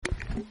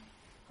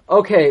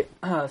Okay,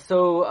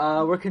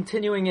 so we're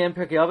continuing in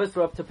Pirkei Avos.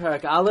 We're up to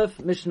Perek Aleph,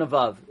 Mishnah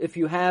Vav. If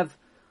you have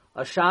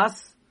a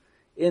Shas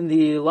in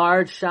the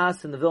large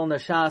Shas, in the Vilna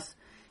Shas,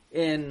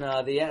 in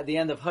the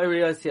end of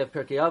Horios, you have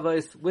Pirkei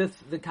Avos with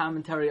the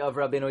commentary of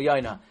Rabbeinu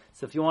Yoina.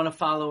 So if you want to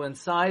follow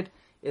inside,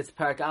 it's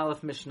Perek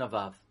Aleph, Mishnah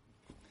Vav.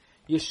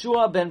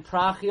 Yeshua ben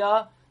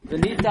Prachia, the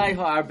Nitai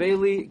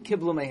Ha'arbeli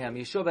Kiblu Mehem.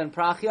 Yeshua ben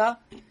Prachia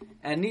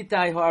and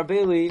Nitai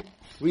Ha'arbeli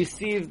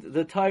received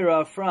the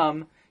Torah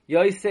from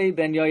Yosei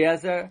ben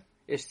Yoyezer,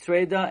 Ish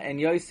Treda, and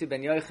Yosei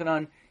ben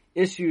Yochanan,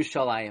 Ish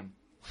Yerushalayim.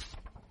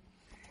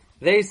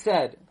 They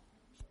said,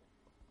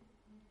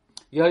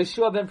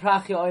 Yehoshua ben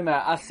Prachia Omer,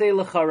 Aseh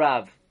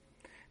l'charav,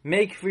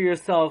 make for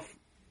yourself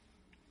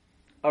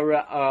a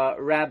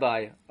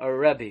rabbi, a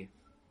rebbe.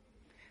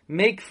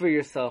 Make for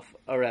yourself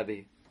a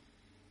rebbe.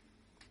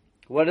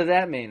 What does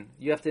that mean?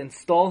 You have to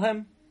install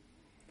him?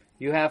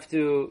 You have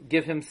to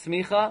give him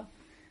smicha?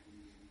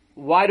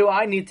 Why do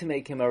I need to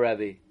make him a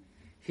rebbe?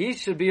 He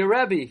should be a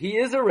rebbe. He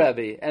is a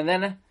rebbe. And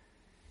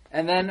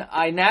then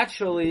I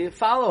naturally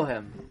follow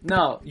him.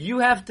 No, you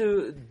have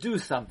to do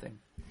something.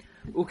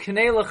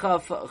 Uknei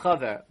lecha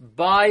chaver.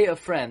 Buy a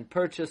friend.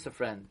 Purchase a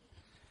friend.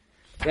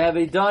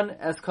 Done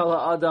as kol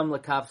adam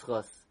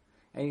lekavschos.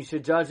 And you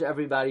should judge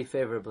everybody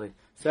favorably.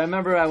 So I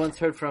remember I once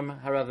heard from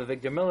Harav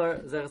Victor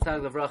Miller,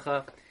 Zechasag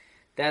Levracha,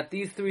 that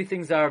these three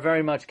things are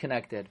very much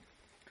connected.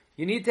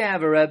 You need to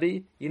have a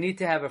rebbe. You need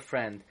to have a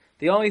friend.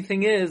 The only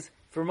thing is,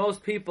 for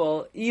most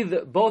people,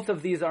 both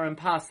of these are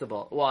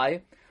impossible.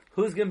 Why?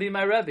 Who's going to be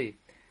my Rebbe?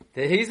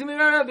 He's going to be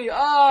my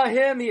Rebbe.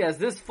 Him, he has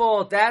this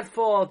fault,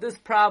 this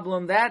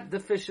problem, that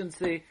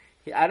deficiency.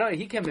 He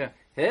can't be,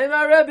 hey,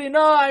 my Rebbe,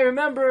 no, I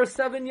remember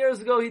 7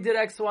 years ago he did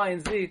X, Y,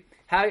 and Z.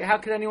 How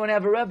could anyone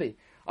have a Rebbe?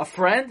 A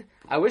friend?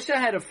 I wish I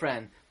had a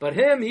friend. But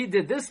him, he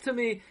did this to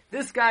me.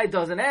 This guy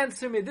doesn't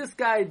answer me. This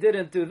guy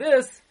didn't do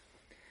this.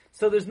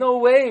 So there's no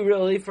way,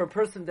 really, for a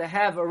person to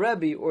have a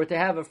Rebbe or to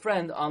have a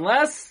friend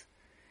unless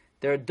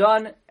they're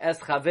done as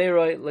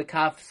chaveroi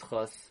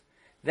lekavschos.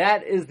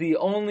 That is the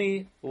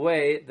only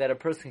way that a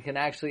person can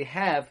actually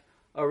have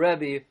a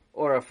Rebbe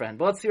or a friend.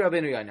 But let's see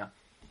Rabbeinu Yoina.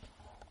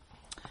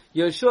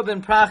 Yehoshua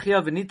ben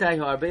Prachia v'nitai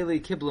ha'arbeli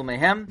kiblu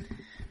mehem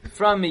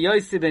from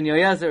Yosef ben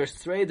Yoyezer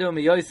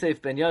Sreido Yosef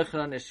ben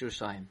Yochanan Ish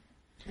Yerushalayim.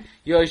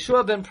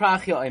 Yehoshua ben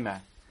Prachia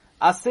Omer,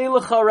 Aseh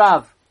lecha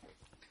rav.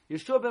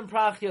 Yehoshua ben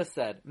Prachia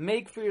said,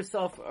 make for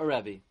yourself a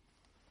Rebbe.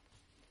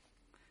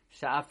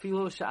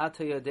 Sha'afilu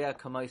sha'ata yodea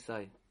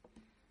kamaisai.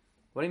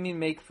 What do you mean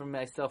make for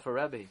myself a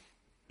Rebbe?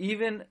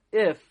 Even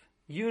if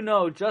you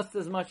know just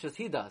as much as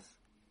he does,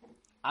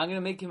 I'm going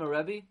to make him a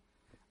Rebbe?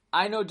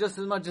 I know just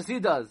as much as he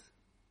does.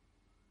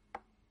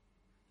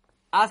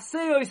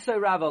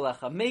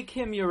 Make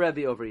him your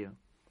Rebbe over you.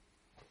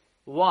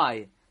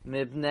 Why?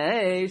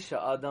 Mibnei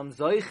sha'adam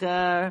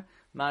zoicher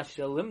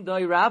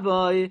mashalimdoi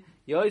rabbi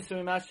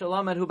yoisri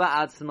mashalamed hu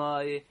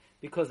ba'atzmai.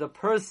 Because a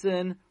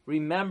person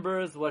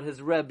remembers what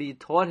his Rebbe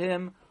taught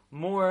him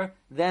more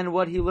than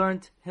what he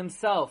learned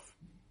himself.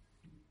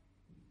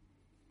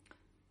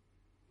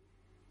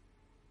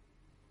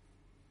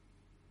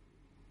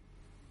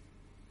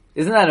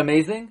 Isn't that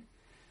amazing?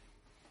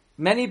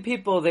 Many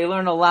people, they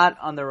learn a lot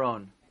on their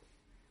own.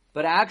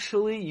 But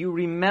actually, you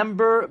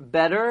remember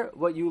better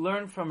what you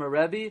learn from a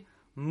Rebbe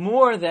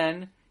more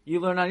than you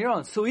learn on your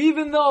own. So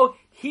even though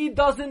he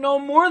doesn't know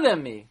more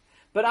than me,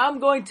 but I'm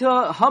going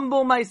to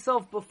humble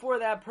myself before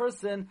that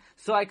person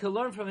so I could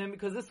learn from him,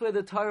 because this way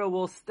the Torah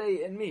will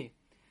stay in me.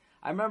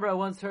 I remember I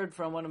once heard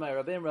from one of my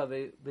Rabbeim,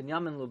 Rabbi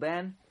Binyamin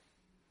Luban,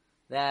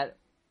 that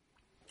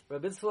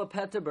Rabbi Tzvah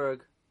Petterberg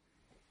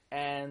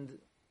and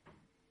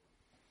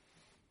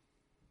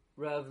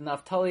Rav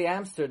Naftali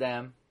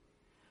Amsterdam,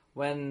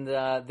 when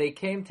they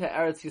came to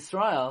Eretz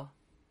Yisrael,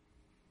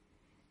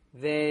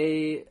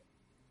 they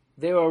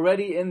were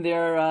already in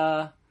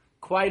their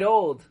quite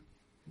old,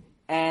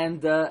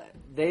 and they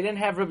didn't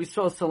have Rabbi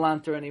Yisrael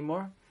Salanter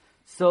anymore,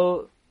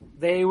 so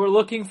they were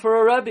looking for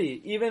a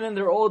Rebbe, even in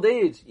their old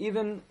age,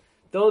 even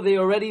though they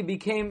already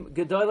became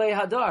Gedolei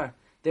Hadar.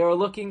 They were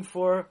looking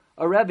for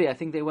a Rebbe. I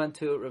think they went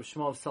to Rav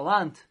Shmuel of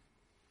Salant.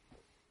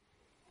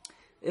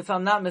 If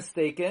I'm not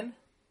mistaken,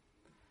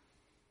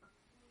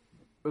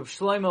 Rav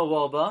Shlomo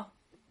Wolba,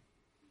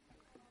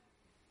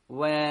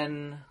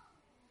 when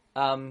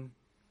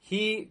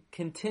he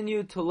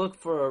continued to look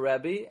for a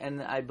Rebbe,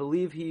 and I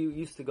believe he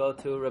used to go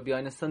to Rabbi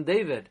Yonasan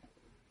David,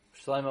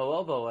 Shlomo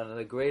Wolba, one of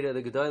the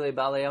Gedolei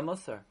Balei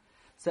HaMusar.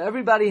 So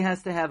everybody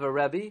has to have a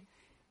Rebbe.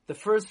 The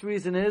first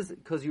reason is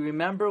because you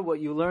remember what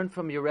you learned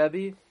from your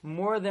Rebbe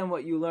more than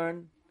what you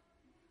learn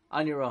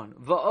on your own.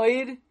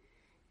 Va'oid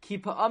ki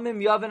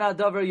pa'amim yaven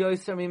adavar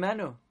yoser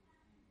mimenu.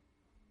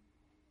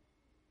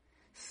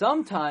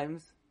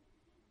 Sometimes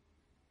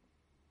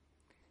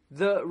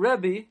the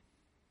Rebbe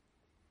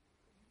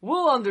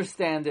will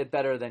understand it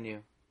better than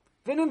you.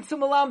 And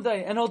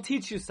he'll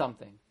teach you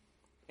something.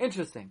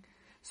 Interesting.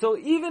 So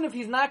even if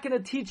he's not going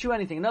to teach you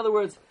anything, in other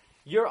words,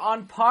 you're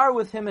on par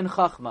with him in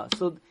Chachma,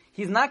 so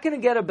he's not going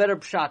to get a better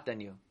pshat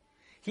than you.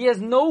 He has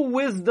no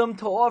wisdom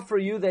to offer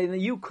you that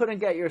you couldn't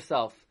get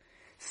yourself.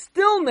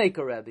 Still make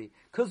a Rebbe,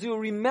 because you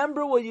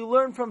remember what you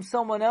learn from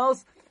someone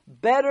else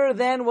better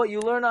than what you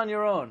learn on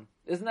your own.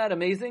 Isn't that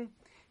amazing?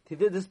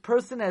 This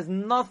person has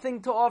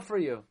nothing to offer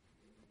you.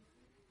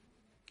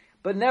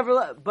 But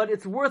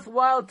it's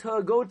worthwhile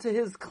to go to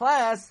his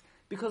class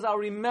because I'll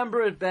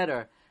remember it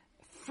better.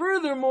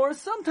 Furthermore,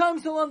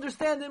 sometimes he'll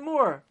understand it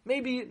more.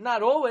 Maybe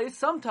not always,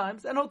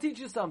 sometimes, and he'll teach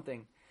you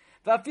something.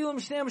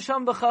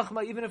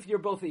 Even if you're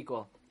both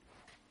equal.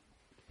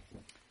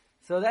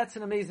 So that's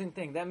an amazing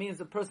thing. That means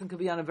a person could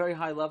be on a very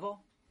high level,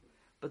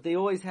 but they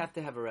always have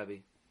to have a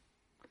Rebbe.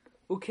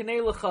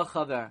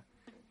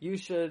 You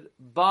should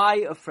buy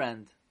a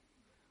friend.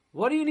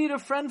 What do you need a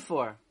friend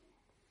for?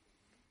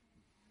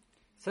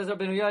 Says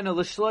Rabbeinu Yoina,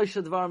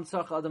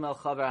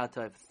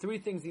 3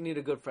 things you need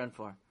a good friend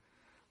for.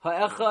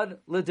 Ha'echad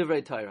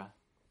l'divrei Torah.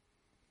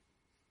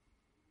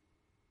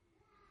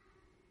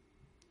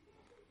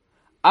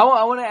 I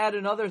want to add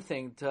another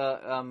thing to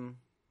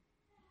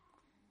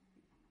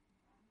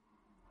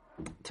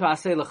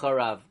Aseh Lecha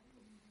Rav.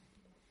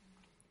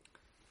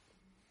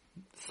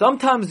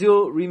 Sometimes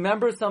you'll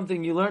remember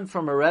something you learned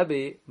from a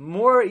Rebbe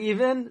more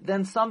even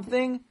than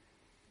something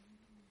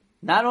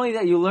not only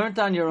that you learned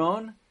on your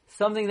own,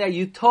 something that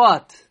you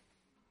taught.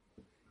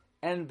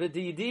 And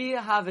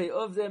b'didi have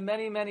uvde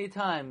many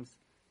times.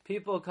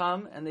 People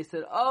come and they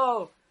said,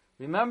 "Oh,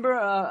 remember?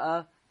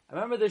 I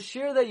remember the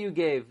shir that you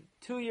gave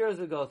 2 years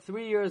ago,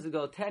 3 years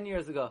ago, 10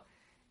 years ago."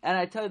 And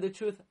I tell you the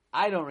truth,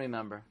 I don't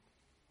remember.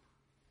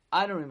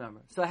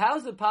 So how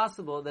is it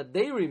possible that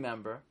they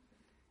remember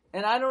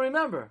and I don't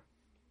remember?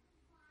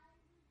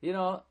 You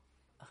know,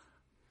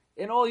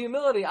 in all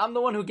humility, I'm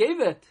the one who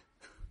gave it.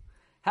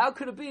 How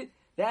could it be?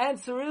 The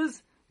answer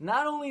is,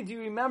 not only do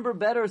you remember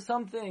better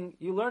something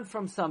you learned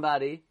from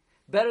somebody,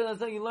 better than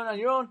something you learned on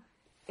your own,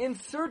 in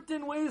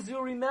certain ways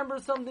you'll remember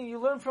something you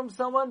learned from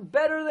someone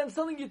better than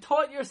something you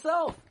taught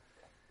yourself.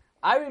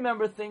 I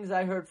remember things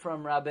I heard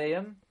from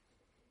Rabbeim,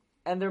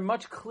 and they're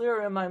much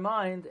clearer in my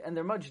mind, and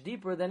they're much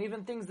deeper than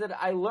even things that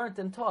I learned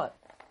and taught.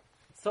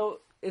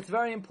 So it's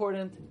very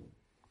important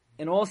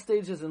in all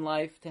stages in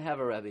life to have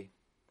a Rebbe.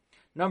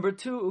 Number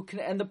 2,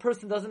 and the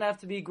person doesn't have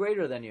to be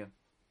greater than you.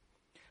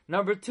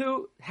 Number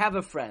 2, have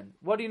a friend.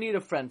 What do you need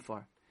a friend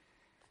for?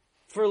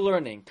 For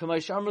learning.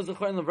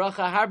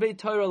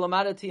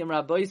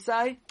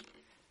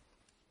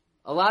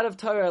 A lot of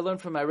Torah I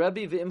learned from my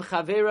Rebbe,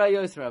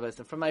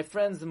 from my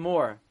friends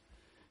more.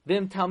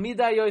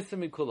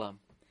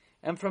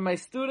 And from my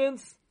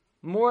students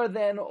more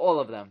than all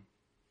of them.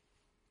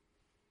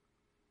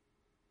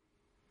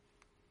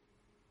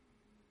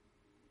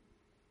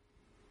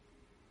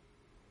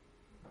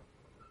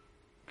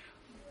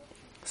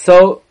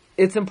 So,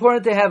 it's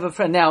important to have a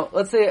friend. Now,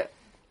 let's say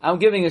I'm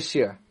giving a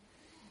shir.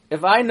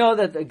 If I know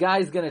that the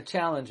guy's going to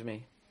challenge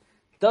me,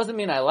 doesn't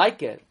mean I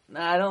like it.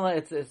 I don't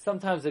like it.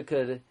 Sometimes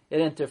it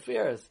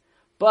interferes.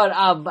 But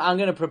I'm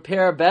going to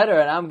prepare better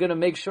and I'm going to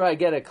make sure I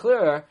get it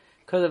clearer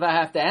because if I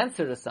have to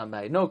answer to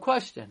somebody, no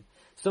question.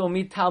 So,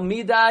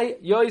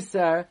 mitalmidai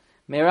yoiser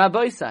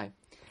meraboisai.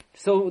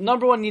 So,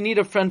 number 1, you need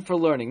a friend for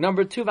learning.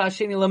 Number 2,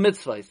 v'asheni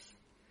lamitzvahs.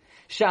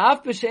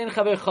 Sha'af b'shein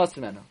chaver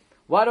chosmenu.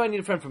 Why do I need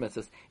a friend for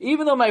mitzvahs?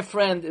 Even though my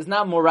friend is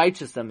not more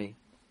righteous than me.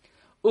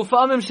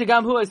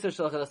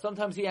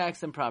 Sometimes he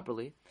acts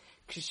improperly.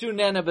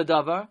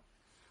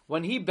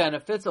 When he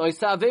benefits,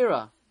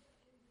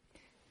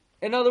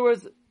 in other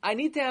words, I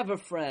need to have a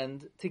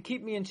friend to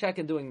keep me in check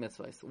in doing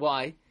mitzvahs.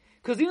 Why?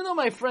 Because even though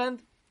my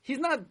friend, he's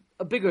not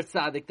a bigger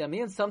tzaddik than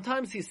me, and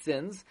sometimes he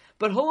sins,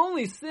 but he'll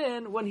only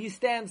sin when he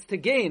stands to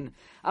gain.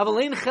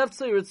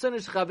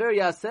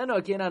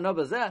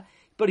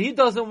 But he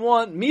doesn't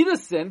want me to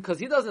sin because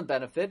he doesn't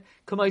benefit.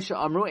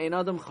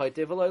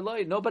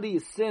 Nobody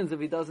sins if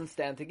he doesn't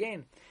stand to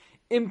gain.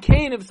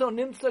 If so,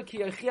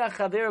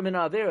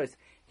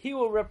 he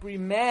will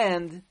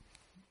reprimand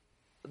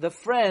the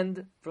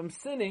friend from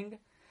sinning.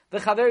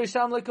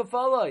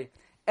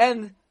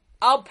 And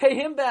I'll pay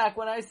him back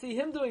when I see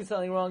him doing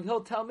something wrong.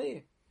 He'll tell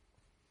me.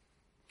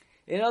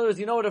 In other words,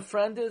 you know what a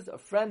friend is? A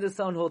friend is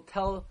someone who'll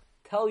tell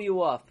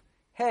you off.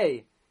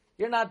 Hey,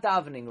 you're not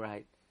davening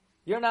right.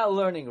 You're not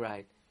learning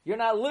right. You're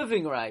not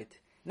living right.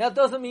 Now, it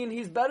doesn't mean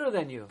he's better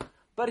than you.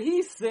 But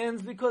he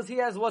sins because he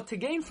has what to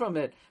gain from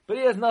it. But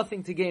he has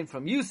nothing to gain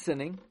from you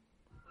sinning.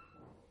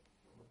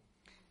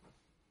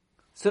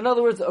 So in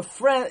other words, a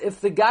friend,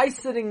 if the guy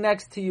sitting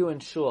next to you in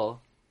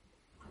shul,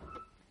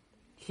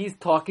 he's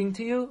talking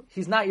to you,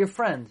 he's not your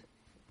friend.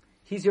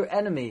 He's your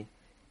enemy.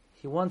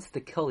 He wants to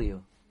kill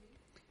you.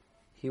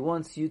 He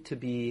wants you to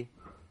be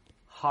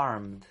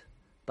harmed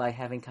by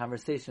having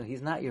conversation.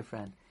 He's not your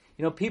friend.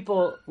 You know,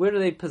 people, where do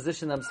they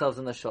position themselves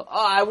in the show?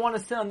 Oh, I want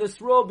to sit on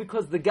this row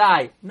because the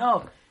guy.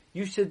 No,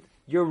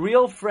 your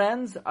real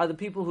friends are the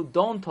people who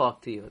don't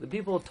talk to you. The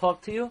people who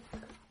talk to you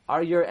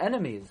are your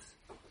enemies.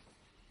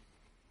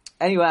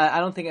 Anyway, I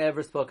don't think I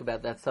ever spoke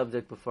about that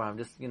subject before. I'm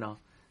just,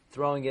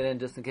 throwing it in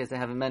just in case I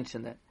haven't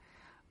mentioned it.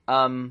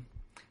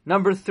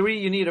 Number 3,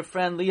 you need a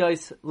friend,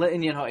 liyos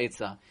le'inyan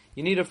ha'etza.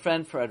 You need a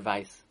friend for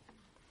advice.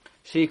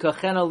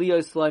 Sheikachena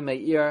liyos loy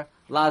me'ir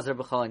lazar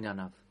b'chol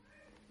inyanav.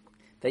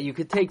 that you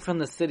could take from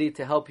the city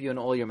to help you in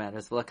all your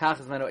matters.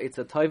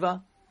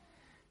 To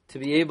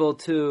be able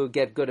to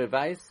get good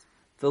advice.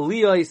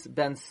 V'liyos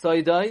ben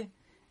soidai,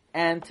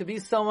 and to be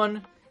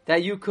someone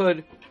that you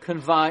could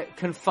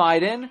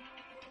confide in.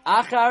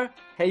 Achar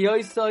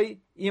heyoisoi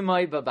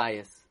imai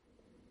babayis.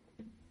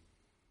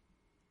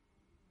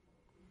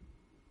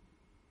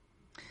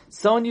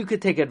 Someone you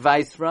could take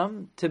advice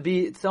from, to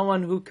be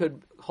someone who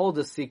could hold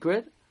a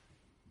secret.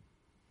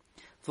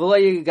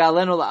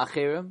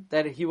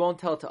 That he won't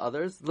tell to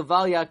others. So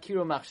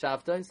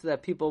that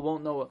people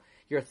won't know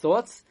your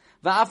thoughts.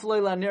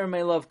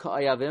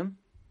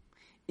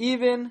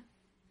 Even,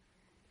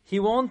 he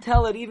won't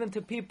tell it even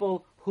to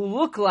people who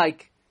look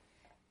like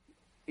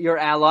your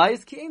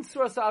allies.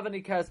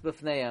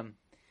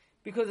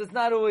 Because it's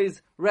not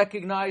always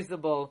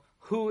recognizable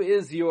who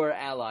is your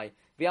ally.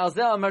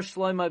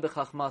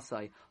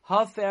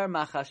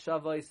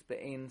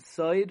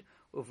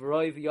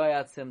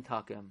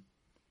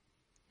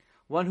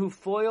 One who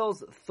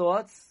foils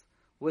thoughts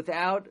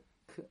without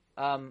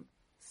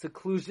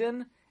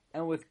seclusion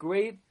and with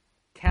great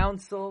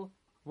counsel,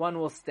 one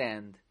will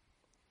stand.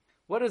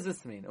 What does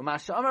this mean?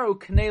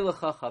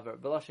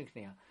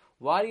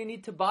 Why do you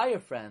need to buy a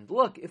friend?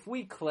 Look, if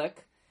we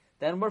click,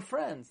 then we're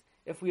friends.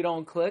 If we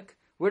don't click,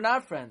 we're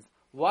not friends.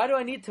 Why do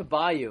I need to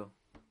buy you?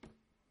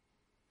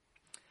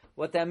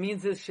 What that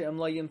means is,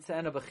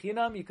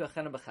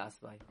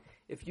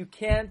 if you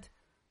can't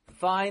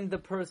find the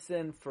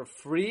person for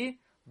free,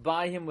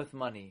 buy him with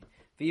money.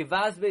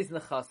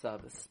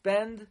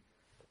 Spend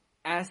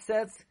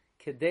assets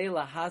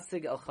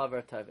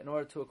in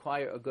order to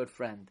acquire a good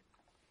friend.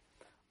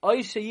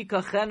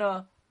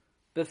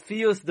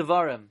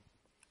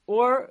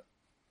 Or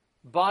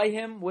buy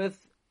him with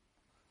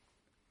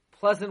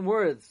pleasant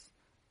words.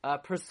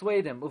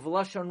 Persuade him.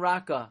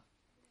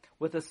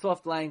 With a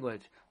soft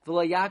language.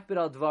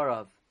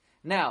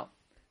 Now,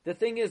 the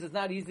thing is, it's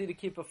not easy to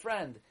keep a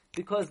friend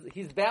because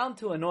he's bound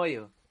to annoy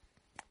you.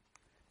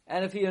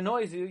 And if he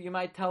annoys you, you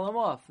might tell him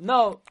off.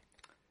 No,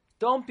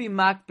 don't be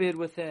makbid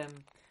with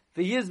him.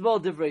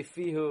 V'yizbal divrei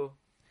fihu,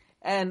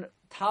 and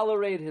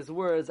tolerate his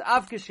words.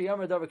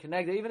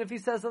 Even if he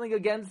says something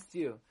against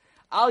you.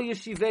 Al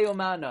yeshivei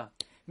omana,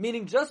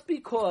 meaning just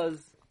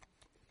because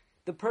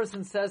the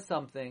person says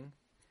something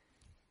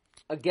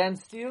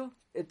against you,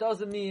 it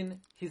doesn't mean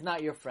he's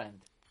not your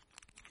friend.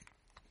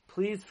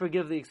 Please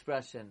forgive the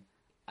expression.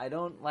 I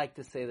don't like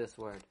to say this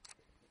word,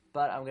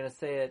 but I'm going to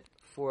say it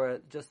for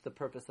just the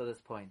purpose of this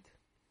point.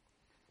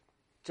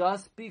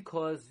 Just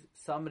because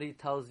somebody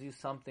tells you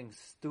something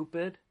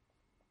stupid,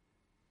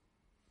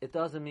 it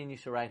doesn't mean you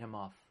should write him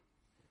off.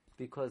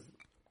 Because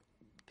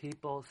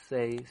people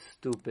say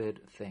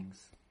stupid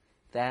things.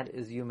 That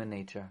is human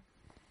nature.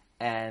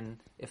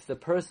 And if the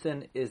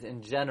person is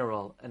in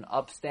general an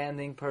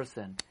upstanding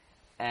person,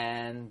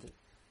 and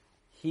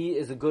he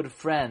is a good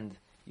friend,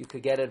 you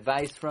could get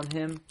advice from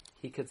him,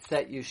 he could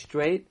set you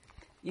straight.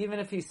 Even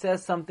if he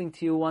says something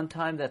to you one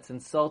time that's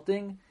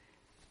insulting,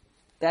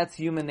 that's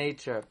human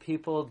nature.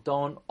 People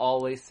don't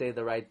always say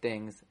the right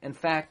things. In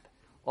fact,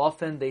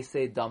 often they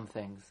say dumb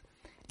things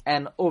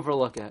and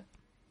overlook it.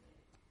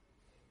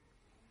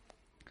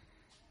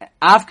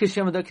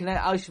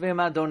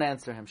 Don't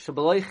answer him.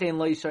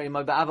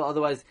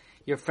 Otherwise,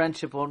 your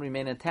friendship won't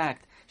remain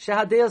intact.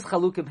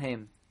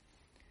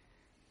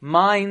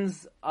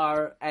 Minds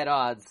are at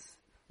odds.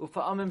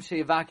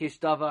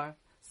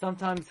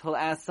 Sometimes he'll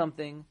ask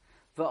something.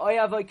 No, I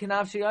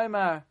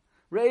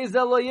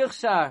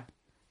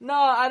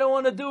don't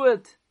want to do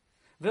it.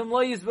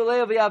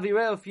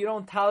 If you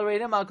don't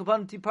tolerate him,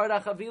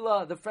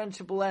 the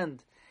friendship will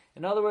end.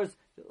 In other words,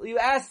 you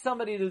ask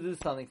somebody to do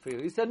something for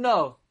you. He said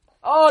no.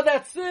 Oh,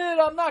 that's it.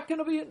 I'm not going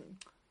to be...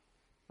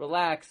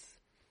 Relax.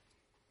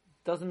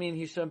 Doesn't mean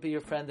he shouldn't be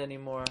your friend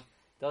anymore.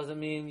 Doesn't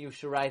mean you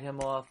should write him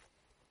off.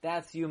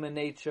 That's human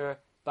nature.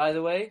 By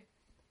the way,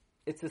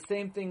 it's the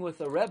same thing with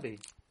a Rebbe.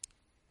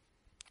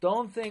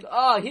 Don't think,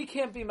 he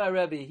can't be my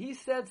Rebbe. He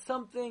said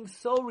something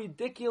so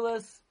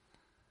ridiculous.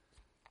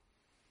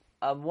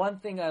 One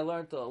thing I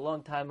learned a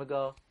long time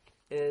ago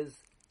is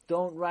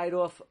don't write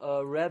off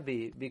a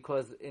Rebbe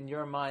because in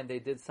your mind they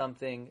did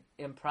something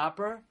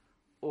improper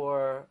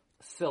or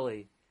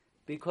silly.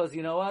 Because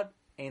you know what?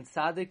 Ein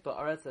tzaddik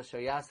ba'aretz asher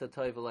ya'aseh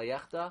tov v'lo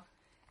yechta.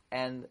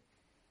 And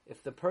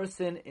if the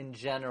person in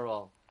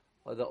general,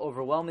 or the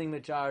overwhelming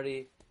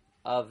majority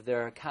of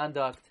their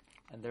conduct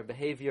and their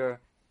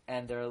behavior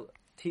and their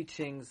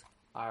teachings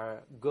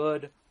are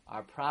good,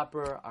 are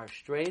proper, are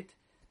straight,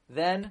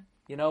 then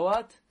you know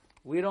what?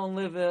 We don't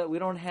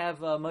have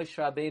Moshe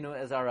Rabbeinu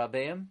as our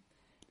Rabbeim,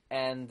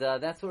 and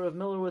that's what Rav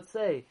Miller would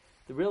say.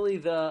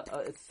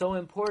 It's so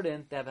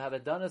important that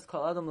Havadonas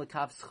Kol Adam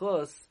L'Kaf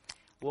Schus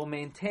will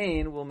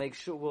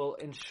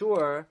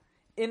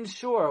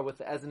ensure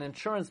with as an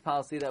insurance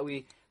policy that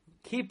we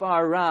keep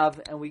our Rav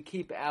and we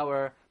keep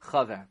our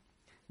Chaver.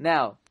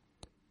 Now,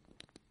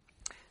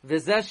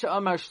 V'zeh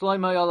she'amar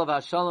Shlomo Yolav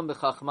HaShalom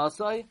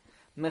b'chachmasoi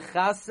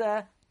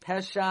mechase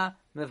pesha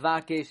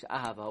mevakesh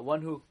ahava.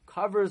 One who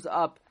covers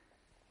up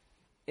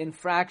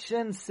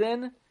infraction,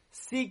 sin,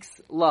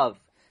 seeks love.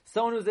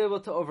 Someone who's able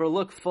to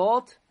overlook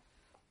fault,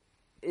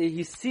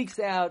 he seeks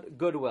out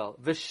goodwill.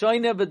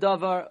 V'shoyne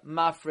b'davar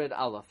mafred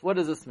alaf. What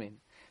does this mean?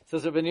 So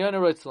Rabbi Yonah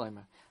writes,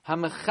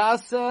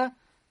 Hamechasa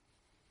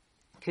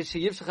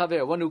k'sheyivsh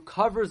chaver, one who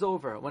covers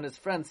over when his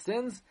friend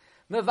sins,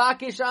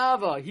 mevakesh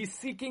ava, he's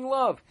seeking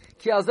love.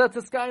 Ki alzeh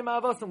teskayim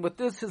avos, and with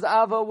this his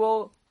ava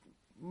will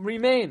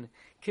remain.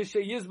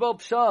 K'sheyizbal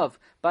pshav,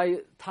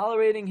 by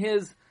tolerating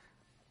his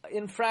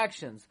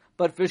infractions.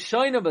 But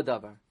v'shoyne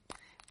b'davar.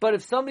 But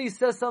if somebody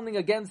says something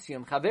against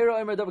him, Chavero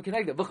Omer Davar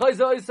connected,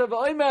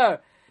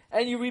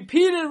 and you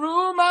repeat it,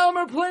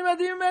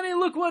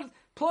 look what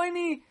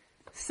Pliny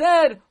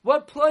said,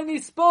 what Pliny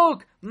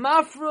spoke,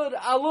 Mafrud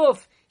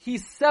Aluf,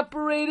 he's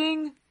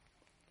separating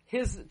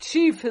his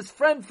chief, his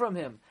friend from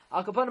him.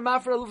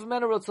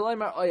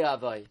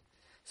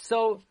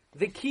 So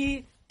the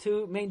key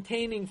to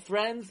maintaining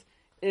friends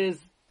is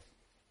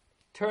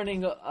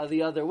turning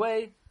the other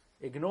way,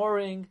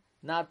 ignoring,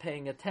 not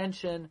paying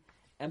attention,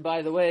 and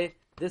by the way,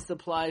 this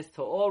applies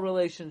to all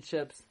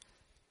relationships,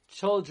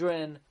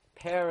 children,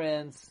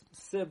 parents,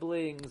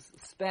 siblings,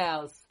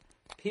 spouse.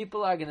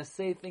 People are going to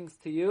say things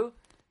to you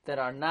that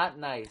are not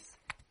nice.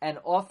 And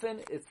often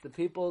it's the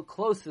people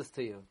closest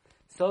to you.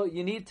 So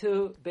you need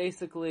to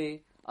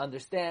basically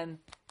understand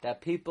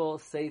that people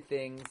say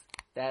things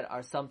that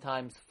are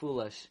sometimes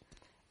foolish.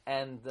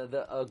 And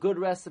a good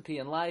recipe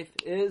in life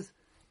is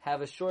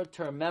have a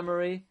short-term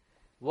memory.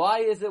 Why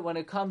is it when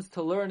it comes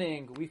to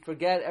learning, we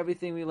forget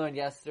everything we learned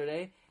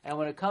yesterday? And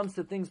when it comes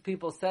to things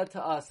people said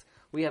to us,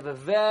 we have a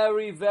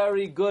very,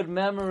 very good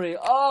memory.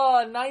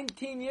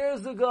 19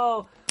 years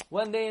ago,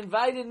 when they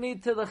invited me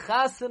to the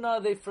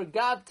chasana, they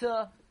forgot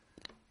to.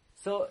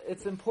 So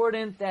it's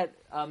important that,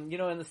 in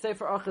the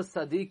Sefer Archas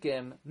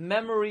Tzadikim,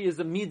 memory is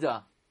a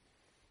midah.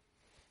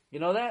 You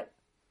know that?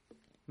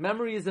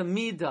 Memory is a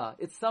midah.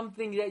 It's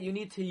something that you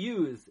need to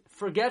use.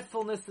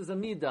 Forgetfulness is a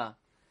midah.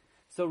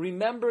 So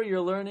remember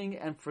your learning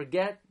and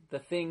forget the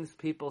things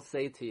people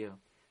say to you.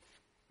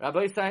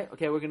 Rabbi Yisai,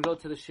 okay, we're going to go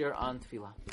to the shir on Tefillah.